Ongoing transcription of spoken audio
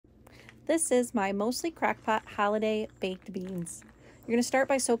This is my mostly crockpot holiday baked beans. You're going to start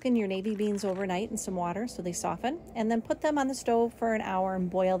by soaking your navy beans overnight in some water so they soften, and then put them on the stove for an hour and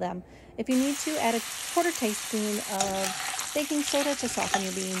boil them. If you need to, add a quarter teaspoon of baking soda to soften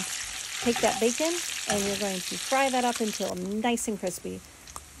your beans. Take that bacon and you're going to fry that up until nice and crispy.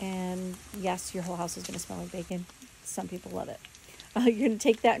 And yes, your whole house is going to smell like bacon. Some people love it. You're going to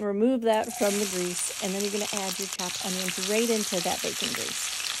take that and remove that from the grease, and then you're going to add your chopped onions right into that bacon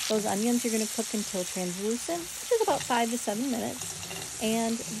grease. Those onions you're going to cook until translucent, which is about 5 to 7 minutes.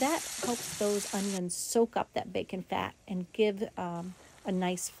 And that helps those onions soak up that bacon fat and give a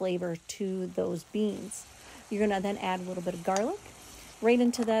nice flavor to those beans. You're going to then add a little bit of garlic right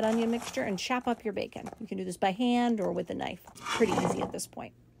into that onion mixture and chop up your bacon. You can do this by hand or with a knife. Pretty easy at this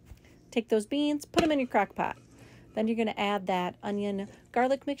point. Take those beans, put them in your crock pot. Then you're going to add that onion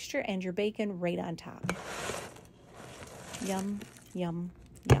garlic mixture and your bacon right on top. Yum, yum,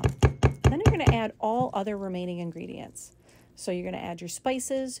 yum. Then you're going to add all other remaining ingredients. So you're going to add your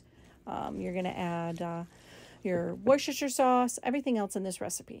spices, you're going to add your Worcestershire sauce, everything else in this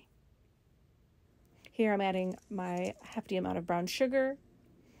recipe. Here I'm adding my hefty amount of brown sugar,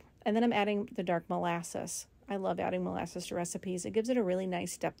 and then I'm adding the dark molasses. I love adding molasses to recipes. It gives it a really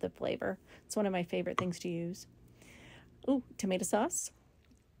nice depth of flavor. It's one of my favorite things to use. Ooh, tomato sauce.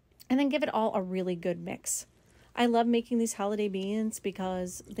 And then give it all a really good mix. I love making these holiday beans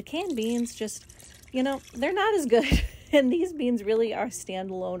because the canned beans just, they're not as good. And these beans really are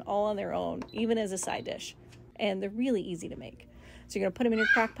standalone all on their own, even as a side dish. And they're really easy to make. So you're going to put them in your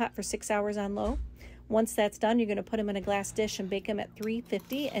crock pot for 6 hours on low. Once that's done, you're going to put them in a glass dish and bake them at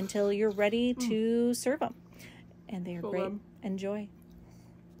 350 until you're ready to serve them. And they are great. Enjoy.